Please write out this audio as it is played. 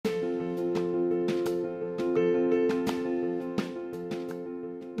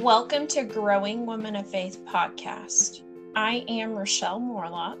Welcome to Growing Women of Faith podcast. I am Rochelle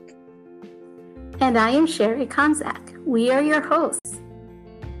Morlock. And I am Sherry Konzak. We are your hosts.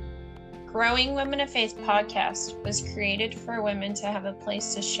 Growing Women of Faith podcast was created for women to have a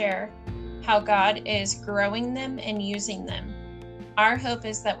place to share how God is growing them and using them. Our hope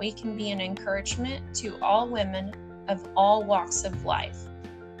is that we can be an encouragement to all women of all walks of life.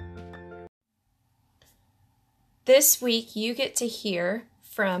 This week, you get to hear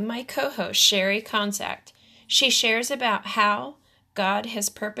from my co-host, Sherry Konzak. She shares about how God has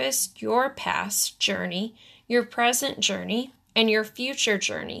purposed your past journey, your present journey, and your future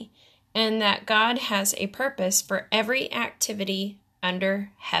journey, and that God has a purpose for every activity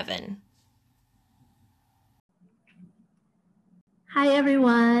under heaven. Hi,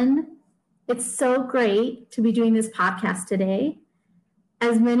 everyone. It's so great to be doing this podcast today.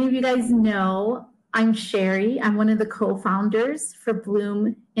 As many of you guys know, I'm Sherry. I'm one of the co-founders for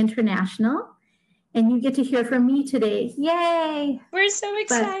Bloom International, and you get to hear from me today. Yay! We're so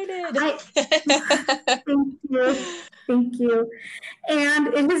excited. Thank you. And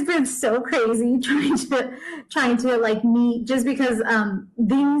it has been so crazy trying to like meet, just because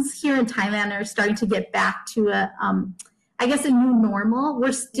things here in Thailand are starting to get back to a new normal.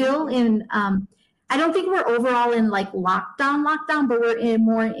 We're still in I don't think we're overall in like lockdown, but we're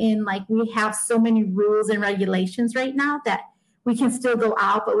more in like, we have so many rules and regulations right now that we can still go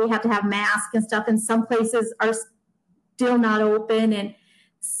out, but we have to have masks and stuff. And some places are still not open, and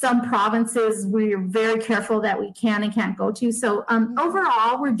some provinces we're very careful that we can and can't go to. So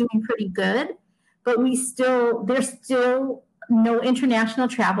overall, we're doing pretty good, but there's still no international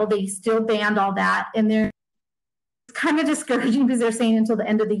travel. They still banned all that, and they're kind of discouraging because they're saying until the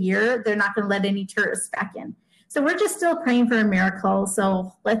end of the year they're not going to let any tourists back in. So we're just still praying for a miracle.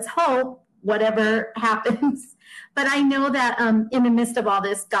 So let's hope whatever happens. But I know that in the midst of all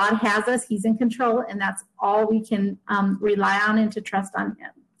this, God has us. He's in control, and that's all we can rely on, and to trust on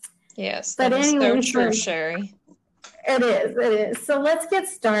him. Yes, but anyway, so true, Sherry. It is. So let's get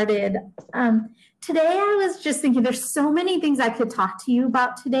started. Today I was just thinking there's so many things I could talk to you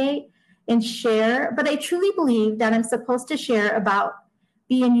about today and share, but I truly believe that I'm supposed to share about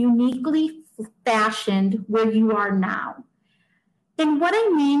being uniquely fashioned where you are now. And what I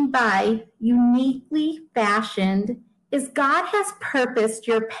mean by uniquely fashioned is God has purposed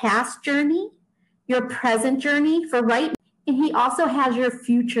your past journey, your present journey for right, and he also has your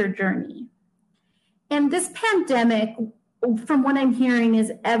future journey. And this pandemic, from what I'm hearing,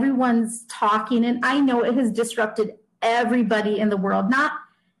 is everyone's talking, and I know it has disrupted everybody in the world.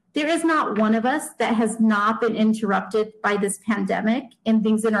 There is not one of us that has not been interrupted by this pandemic and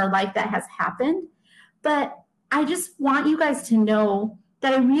things in our life that has happened. But I just want you guys to know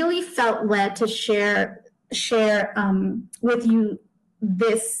that I really felt led to share with you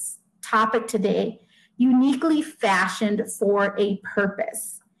this topic today, uniquely fashioned for a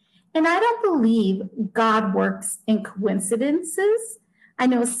purpose. And I don't believe God works in coincidences. I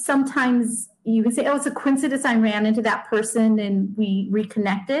know sometimes you can say, oh, it's a coincidence I ran into that person and we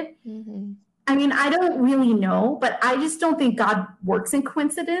reconnected. Mm-hmm. I mean, I don't really know, but I just don't think God works in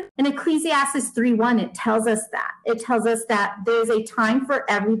coincidence. In Ecclesiastes 3:1, it tells us that. It tells us that there's a time for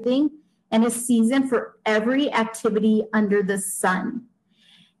everything and a season for every activity under the sun.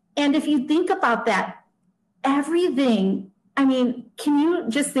 And if you think about that, everything, I mean, can you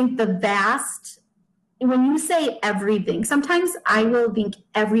just think the vast, when you say everything, sometimes I will think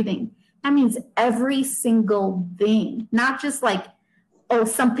everything. That means every single thing, not just like, oh,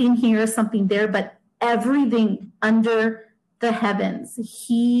 something here, something there, but everything under the heavens.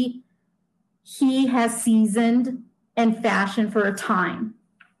 He has seasoned and fashioned for a time.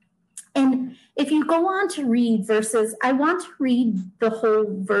 And if you go on to read verses, I want to read the whole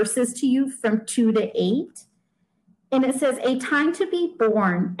verses to you from 2 to 8. And it says, a time to be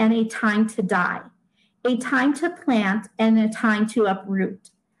born and a time to die, a time to plant and a time to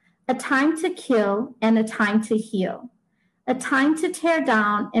uproot, a time to kill and a time to heal, a time to tear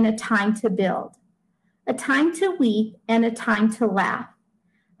down and a time to build, a time to weep and a time to laugh,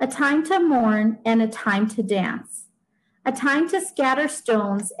 a time to mourn and a time to dance, a time to scatter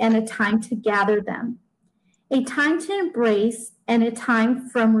stones and a time to gather them, a time to embrace and a time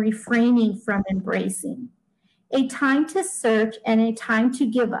from refraining from embracing, a time to search and a time to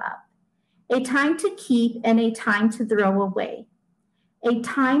give up, a time to keep and a time to throw away, a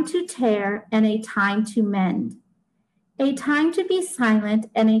time to tear and a time to mend, a time to be silent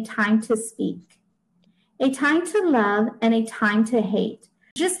and a time to speak, a time to love and a time to hate.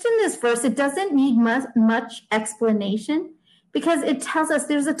 Just in this verse, it doesn't need much explanation because it tells us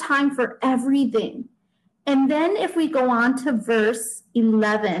there's a time for everything. And then if we go on to verse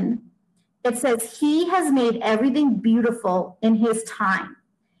 11, it says, he has made everything beautiful in his time.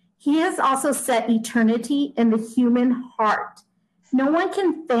 He has also set eternity in the human heart. No one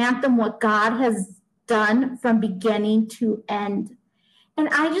can fathom what God has done from beginning to end. And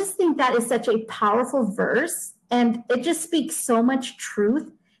I just think that is such a powerful verse. And it just speaks so much truth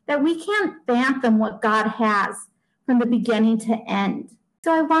that we can't fathom what God has from the beginning to end.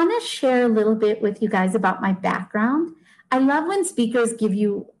 So I want to share a little bit with you guys about my background. I love when speakers give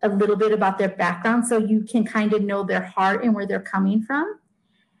you a little bit about their background so you can kind of know their heart and where they're coming from.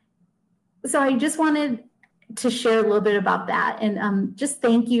 So I just wanted to share a little bit about that. And just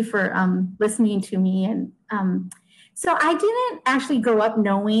thank you for listening to me. And so I didn't actually grow up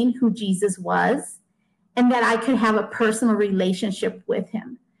knowing who Jesus was and that I could have a personal relationship with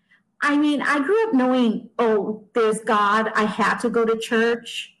him. I mean, I grew up knowing, oh, there's God. I had to go to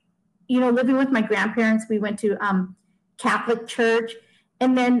church. You know, living with my grandparents, we went to Catholic church.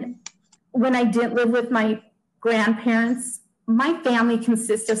 And then when I didn't live with my grandparents, my family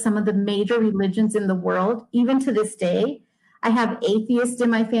consists of some of the major religions in the world, even to this day. I have atheists in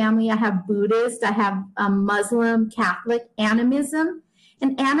my family. I have Buddhist. I have Muslim, Catholic, animism.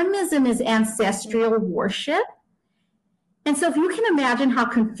 And animism is ancestral worship. And so if you can imagine how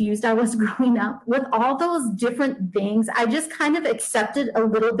confused I was growing up with all those different things, I just kind of accepted a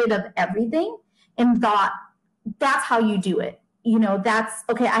little bit of everything and thought, that's how you do it. You know, that's,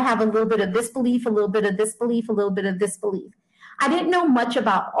 okay, I have a little bit of this belief, a little bit of this belief, a little bit of this belief. I didn't know much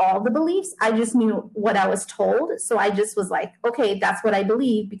about all the beliefs. I just knew what I was told. So I just was like, okay, that's what I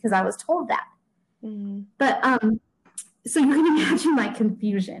believe because I was told that. Mm-hmm. But so you can imagine my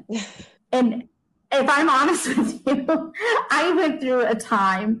confusion. And if I'm honest with you, I went through a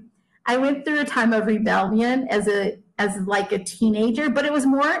time of rebellion as like a teenager, but it was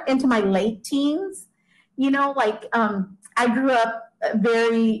more into my late teens. You know, like I grew up I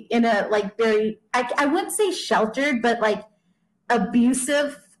wouldn't say sheltered, but like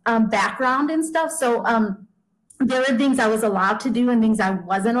abusive background and stuff. So there were things I was allowed to do and things I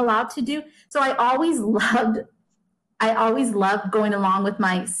wasn't allowed to do. So I always loved going along with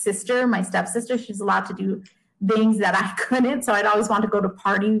my sister, my stepsister. She's allowed to do things that I couldn't. So I'd always want to go to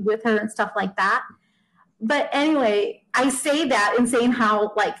party with her and stuff like that. But anyway, I say that in saying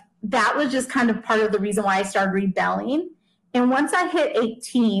how like that was just kind of part of the reason why I started rebelling. And once I hit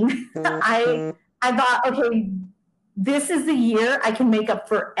 18, I thought, okay, this is the year I can make up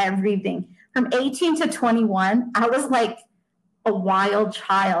for everything. From 18 to 21, I was like a wild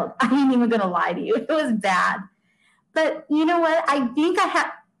child. I ain't even going to lie to you. It was bad. But you know what? I think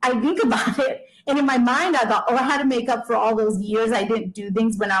about it. And in my mind, I thought, oh, I had to make up for all those years I didn't do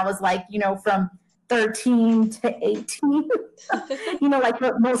things when I was like, you know, from 13 to 18. You know, like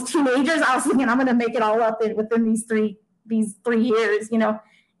most teenagers, I was thinking I'm going to make it all up within these three years, you know.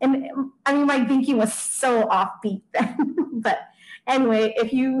 And I mean, my thinking was so offbeat then. But anyway,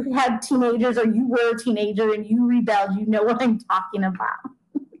 if you had teenagers or you were a teenager and you rebelled, you know what I'm talking about.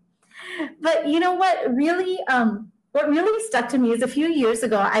 But you know what really stuck to me is a few years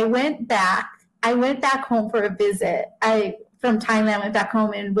ago, I went back home for a visit. From Thailand, went back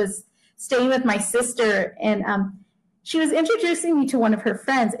home and was staying with my sister. And she was introducing me to one of her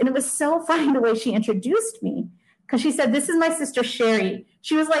friends. And it was so funny the way she introduced me. Because she said, this is my sister, Sherry.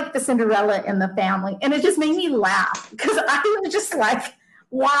 She was like the Cinderella in the family. And it just made me laugh. Because I was just like,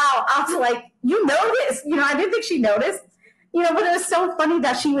 wow. I was like, you noticed. You know, I didn't think she noticed. You know, but it was so funny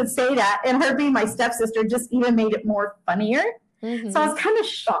that she would say that. And her being my stepsister just even made it more funnier. Mm-hmm. So I was kind of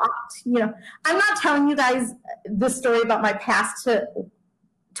shocked. You know, I'm not telling you guys this story about my past to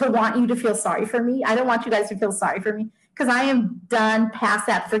want you to feel sorry for me. I don't want you guys to feel sorry for me. Because I am done, past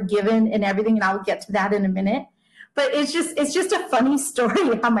that, forgiven and everything. And I'll get to that in a minute. But it's just a funny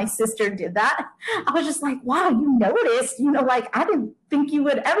story how my sister did that. I was just like, wow, you noticed, you know, like I didn't think you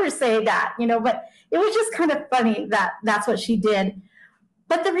would ever say that, you know, but it was just kind of funny that that's what she did.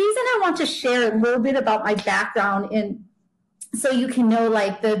 But the reason I want to share a little bit about my background and so you can know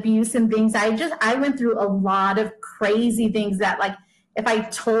like the abuse and things, I went through a lot of crazy things that like, if I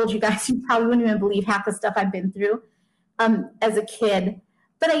told you guys, you probably wouldn't even believe half the stuff I've been through as a kid.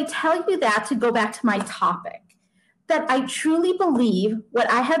 But I tell you that to go back to my topic. That I truly believe what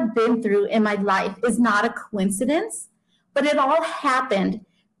I have been through in my life is not a coincidence, but it all happened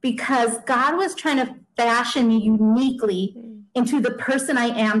because God was trying to fashion me uniquely into the person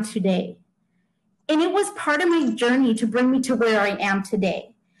I am today. And it was part of my journey to bring me to where I am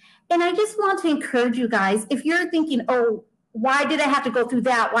today. And I just want to encourage you guys, if you're thinking, oh, why did I have to go through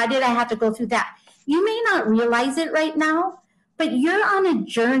that? Why did I have to go through that? You may not realize it right now, but you're on a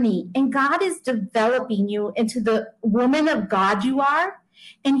journey, and God is developing you into the woman of God you are,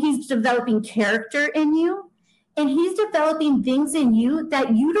 and he's developing character in you, and he's developing things in you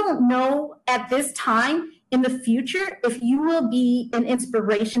that you don't know at this time in the future if you will be an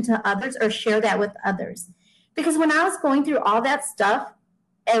inspiration to others or share that with others. Because when I was going through all that stuff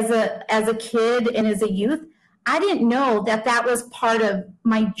as a kid and as a youth, I didn't know that that was part of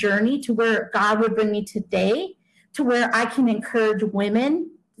my journey to where God would bring me today, to where I can encourage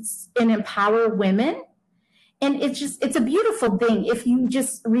women and empower women. And it's a beautiful thing if you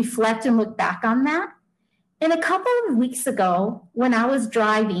just reflect and look back on that. And a couple of weeks ago, when I was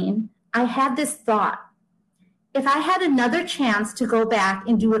driving, I had this thought. If I had another chance to go back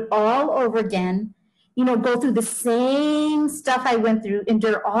and do it all over again, go through the same stuff I went through,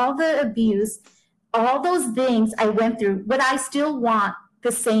 endure all the abuse, all those things I went through, would I still want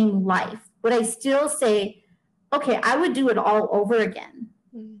the same life? Would I still say, okay, I would do it all over again?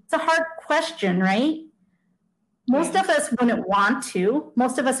 It's a hard question, right? Most of us wouldn't want to.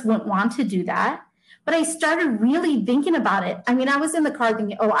 Most of us wouldn't want to do that. But I started really thinking about it. I mean, I was in the car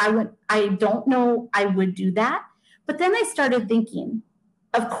thinking, I don't know I would do that. But then I started thinking,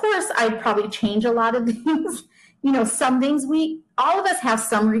 of course, I'd probably change a lot of things. Some things all of us have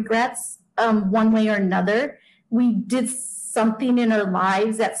some regrets one way or another. We did something in our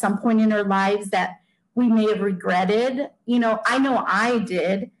lives at some point in our lives that we may have regretted. I know I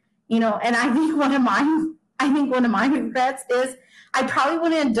did, and I think one of my regrets is I probably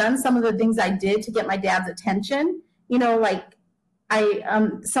wouldn't have done some of the things I did to get my dad's attention. Like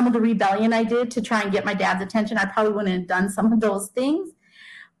some of the rebellion I did to try and get my dad's attention, I probably wouldn't have done some of those things.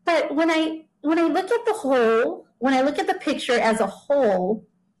 But when I look at the picture as a whole,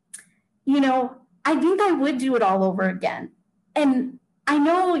 I think I would do it all over again. And I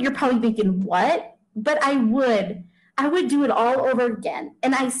know you're probably thinking, what? But I would do it all over again.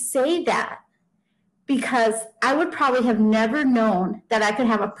 And I say that because I would probably have never known that I could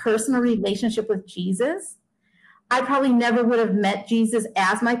have a personal relationship with Jesus. I probably never would have met Jesus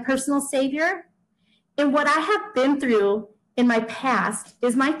as my personal Savior. And what I have been through in my past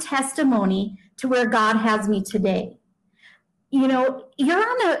is my testimony to where God has me today. You're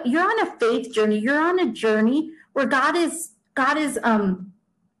on a faith journey. You're on a journey where God is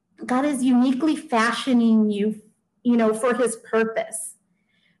uniquely fashioning you, for his purpose.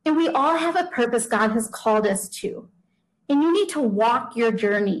 And we all have a purpose God has called us to. And you need to walk your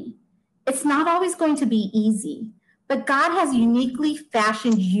journey. It's not always going to be easy, but God has uniquely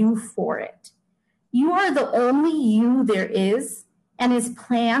fashioned you for it. You are the only you there is, and his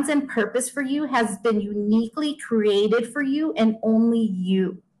plans and purpose for you has been uniquely created for you and only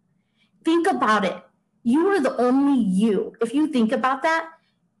you. Think about it. You are the only you. If you think about that,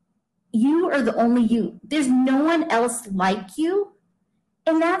 you are the only you. There's no one else like you.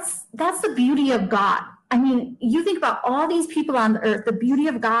 And that's the beauty of God. I mean, you think about all these people on the earth, the beauty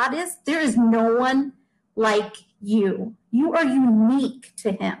of God is there is no one like you. You are unique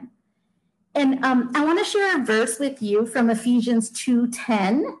to him. And I want to share a verse with you from Ephesians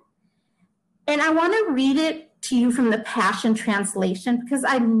 2:10. And I want to read it to you from the Passion Translation because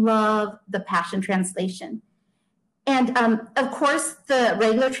I love the Passion Translation. And of course, the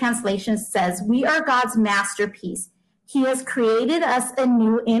regular translation says, "We are God's masterpiece. He has created us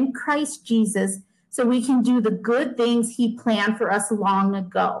anew in Christ Jesus so we can do the good things he planned for us long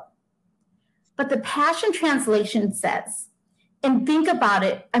ago." But the Passion Translation says, and think about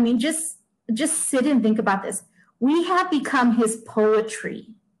it, I mean, just sit and think about this. We have become his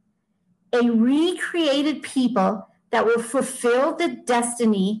poetry, a recreated people that will fulfill the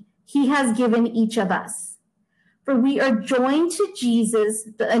destiny he has given each of us. For we are joined to Jesus,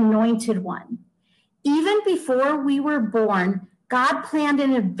 the Anointed One. Even before we were born, God planned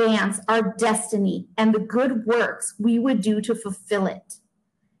in advance our destiny and the good works we would do to fulfill it.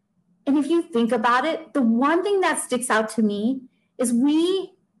 And if you think about it, the one thing that sticks out to me is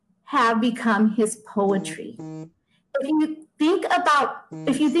we have become his poetry. If you think about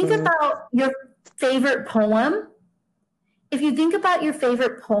your favorite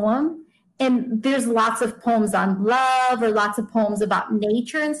poem, and there's lots of poems on love or lots of poems about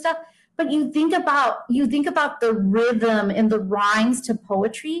nature and stuff, but you think about the rhythm and the rhymes to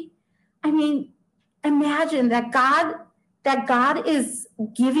poetry. I mean, imagine that God is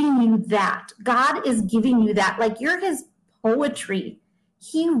giving you that. God is giving you that. Like you're his poetry.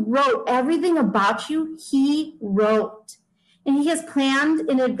 He wrote everything about you. He wrote. And he has planned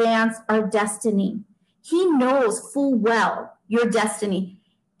in advance our destiny. He knows full well your destiny.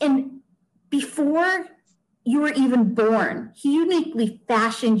 And before you were even born, he uniquely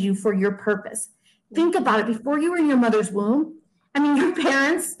fashioned you for your purpose. Think about it. Before you were in your mother's womb, I mean, your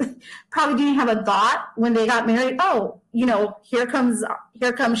parents probably didn't have a thought when they got married. Oh, here comes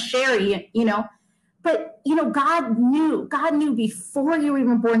Sherry. But God knew before you were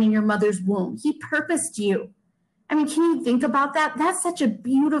even born in your mother's womb. He purposed you. I mean, can you think about that? That's such a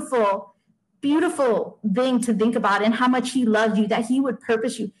beautiful, beautiful thing to think about, and how much He loved you, that He would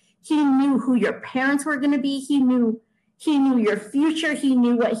purpose you. He knew who your parents were going to be. He knew your future. He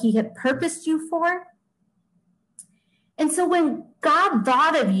knew what He had purposed you for. And so when God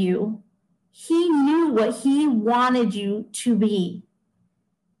thought of you, He knew what He wanted you to be,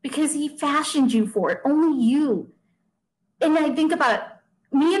 because He fashioned you for it, only you. And I think about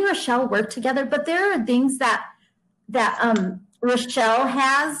me and Rochelle work together, but there are things that Rochelle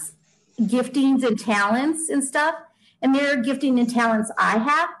has, giftings and talents and stuff, and there are gifting and talents I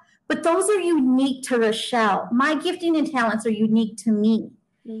have, but those are unique to Rochelle. My gifting and talents are unique to me.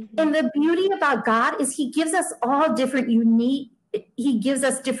 Mm-hmm. And the beauty about God is He gives us all He gives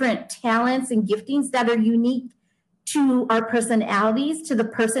us different talents and giftings that are unique to our personalities, to the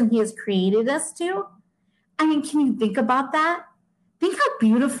person He has created us to. I mean, can you think about that? Think how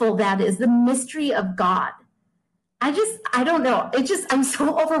beautiful that is, the mystery of God. I don't know. I'm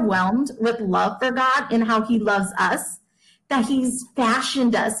so overwhelmed with love for God and how He loves us, that He's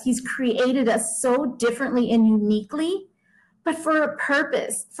fashioned us. He's created us so differently and uniquely, but for a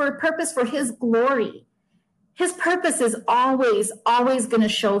purpose, for His glory. His purpose is always, always going to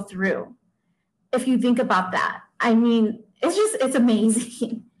show through. If you think about that, I mean, it's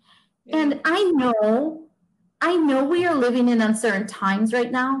amazing. Yeah. And I know we are living in uncertain times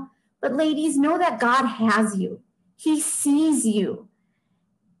right now, but ladies, know that God has you. He sees you.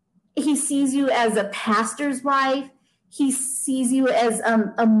 He sees you as a pastor's wife. He sees you as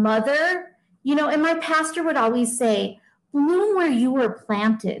a mother. And my pastor would always say, bloom where you were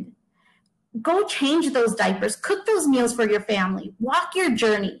planted. Go change those diapers, cook those meals for your family, walk your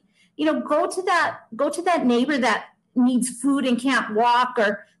journey. Go to that neighbor that needs food and can't walk,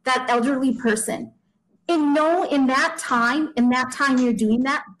 or that elderly person. And know in that time you're doing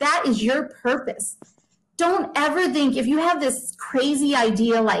that, that is your purpose. Don't ever think, if you have this crazy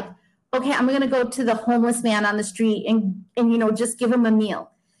idea like, okay, I'm going to go to the homeless man on the street and just give him a meal.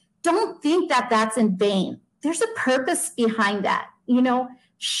 Don't think that that's in vain. There's a purpose behind that.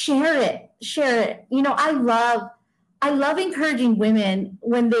 Share it. I love encouraging women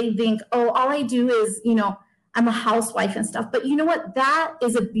when they think, oh, all I do is, I'm a housewife and stuff. But you know what? That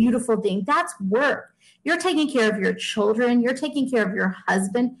is a beautiful thing. That's work. You're taking care of your children. You're taking care of your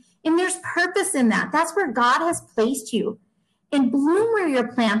husband. And there's purpose in that. That's where God has placed you. And bloom where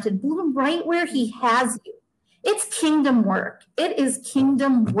you're planted. Bloom right where He has you. It's kingdom work. It is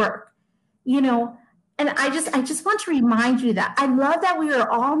kingdom work. And I just want to remind you that I love that we are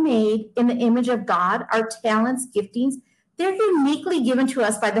all made in the image of God. Our talents, giftings, they're uniquely given to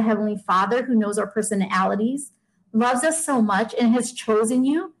us by the Heavenly Father, who knows our personalities, loves us so much, and has chosen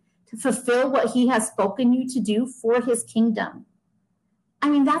you to fulfill what He has spoken you to do for His kingdom. I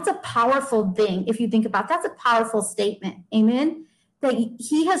mean, that's a powerful thing. If you think about it, that's a powerful statement. Amen. That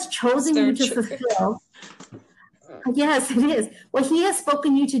He has chosen you to fulfill. Yes, it is. What He has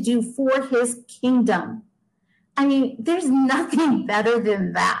spoken you to do for His kingdom. I mean, there's nothing better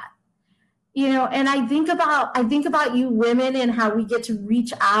than that. And I think about you women and how we get to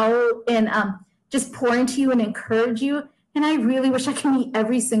reach out and just pour into you and encourage you. And I really wish I could meet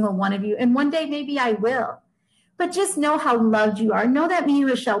every single one of you. And one day maybe I will. But just know how loved you are. Know that me and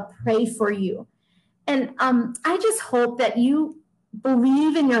Rochelle pray for you. And I just hope that you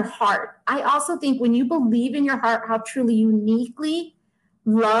believe in your heart. I also think when you believe in your heart how truly uniquely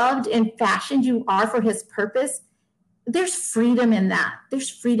loved and fashioned you are for His purpose, there's freedom in that. There's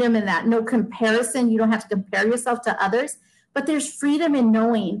freedom in that. No comparison. You don't have to compare yourself to others, but there's freedom in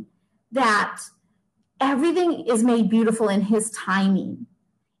knowing that everything is made beautiful in His timing.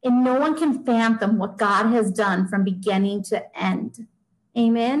 And no one can fathom what God has done from beginning to end.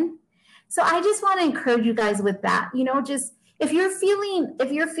 Amen. So I just want to encourage you guys with that. Just if you're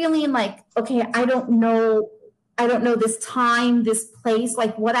feeling like, okay, I don't know this time, this place,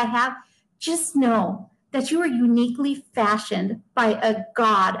 like what I have, just know that you are uniquely fashioned by a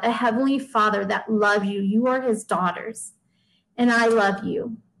God, a Heavenly Father that loves you. You are His daughters, and I love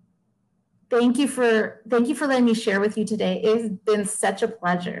you. Thank you for letting me share with you today. It's been such a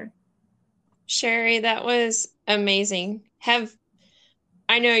pleasure. Sherry, that was amazing.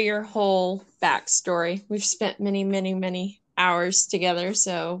 I know your whole backstory. We've spent many, many, many hours together,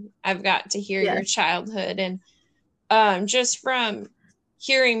 so I've got to hear your childhood, and just from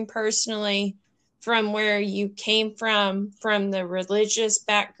hearing personally from where you came from the religious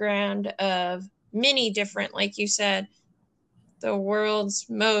background of many different, like you said, the world's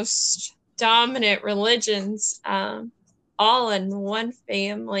most dominant religions, all in one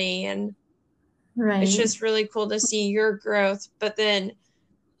family. And it's just really cool to see your growth. But then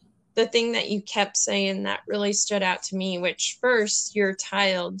the thing that you kept saying that really stood out to me, which first, your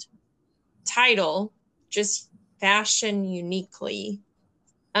title, just fashion uniquely.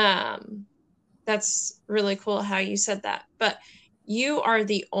 That's really cool how you said that. But you are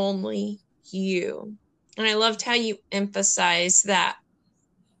the only you. And I loved how you emphasize that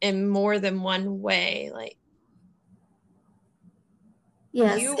in more than one way. Like,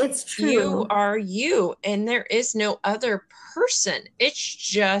 yes, it's true. You are you, and there is no other person. It's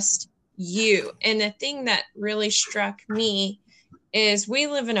just you. And the thing that really struck me is we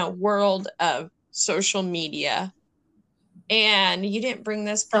live in a world of social media. And you didn't bring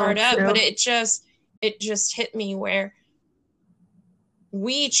this part up, but it just hit me where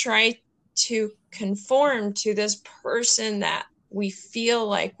we try to conform to this person that we feel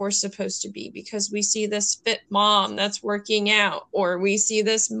like we're supposed to be because we see this fit mom that's working out, or we see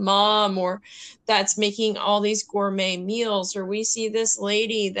this mom or that's making all these gourmet meals, or we see this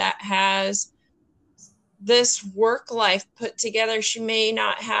lady that has this work life put together. She may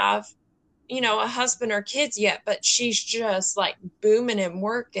not have, a husband or kids yet, but she's just like booming and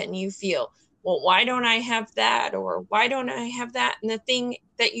working. You feel, well, why don't I have that? Or why don't I have that? And the thing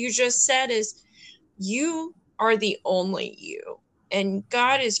that you just said is you are the only you, and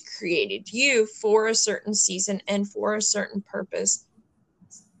God has created you for a certain season and for a certain purpose.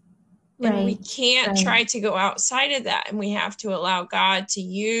 Right. And we can't try to go outside of that. And we have to allow God to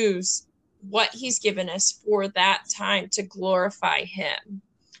use what he's given us for that time to glorify him.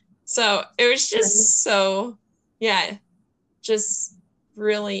 So it was just just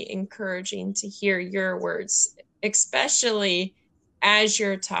really encouraging to hear your words, especially as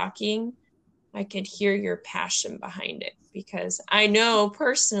you're talking. I could hear your passion behind it, because I know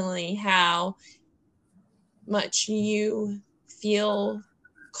personally how much you feel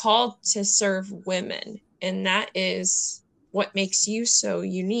called to serve women. And that is what makes you so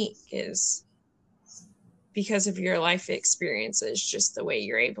unique, is because of your life experiences, just the way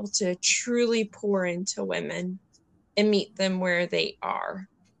you're able to truly pour into women and meet them where they are.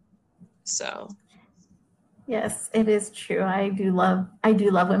 So yes, it is true. I do love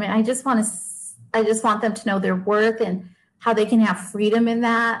women. I just want them to know their worth and how they can have freedom in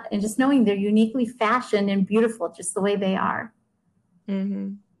that, and just knowing they're uniquely fashioned and beautiful just the way they are.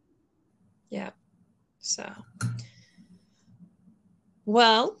 Mm-hmm. Yeah. So,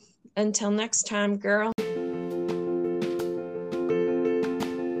 well, until next time, girl.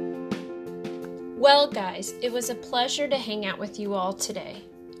 Well, guys, it was a pleasure to hang out with you all today.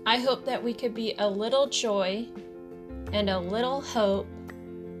 I hope that we could be a little joy and a little hope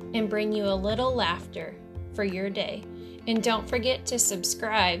and bring you a little laughter for your day. And don't forget to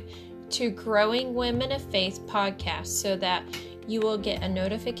subscribe to Growing Women of Faith podcast so that you will get a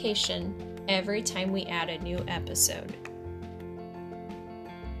notification every time we add a new episode.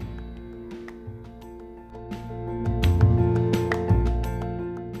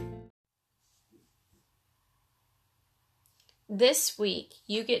 This week,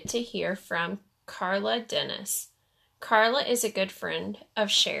 you get to hear from Carla Dennis. Carla is a good friend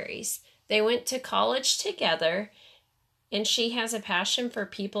of Sherry's. They went to college together, and she has a passion for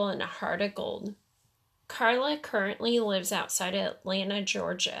people and a heart of gold. Carla currently lives outside of Atlanta,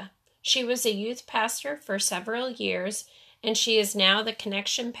 Georgia. She was a youth pastor for several years, and she is now the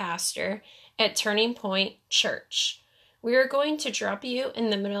connection pastor at Turning Point Church. We are going to drop you in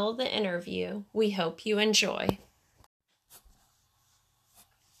the middle of the interview. We hope you enjoy.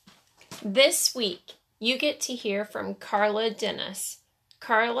 This week, you get to hear from Carla Dennis.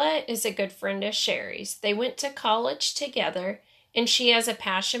 Carla is a good friend of Sherry's. They went to college together, and she has a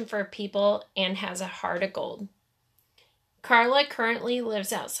passion for people and has a heart of gold. Carla currently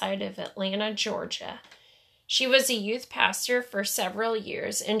lives outside of Atlanta, Georgia. She was a youth pastor for several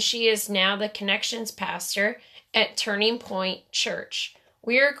years, and she is now the connections pastor at Turning Point Church.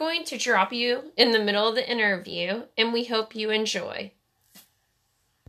 We are going to drop you in the middle of the interview, and we hope you enjoy.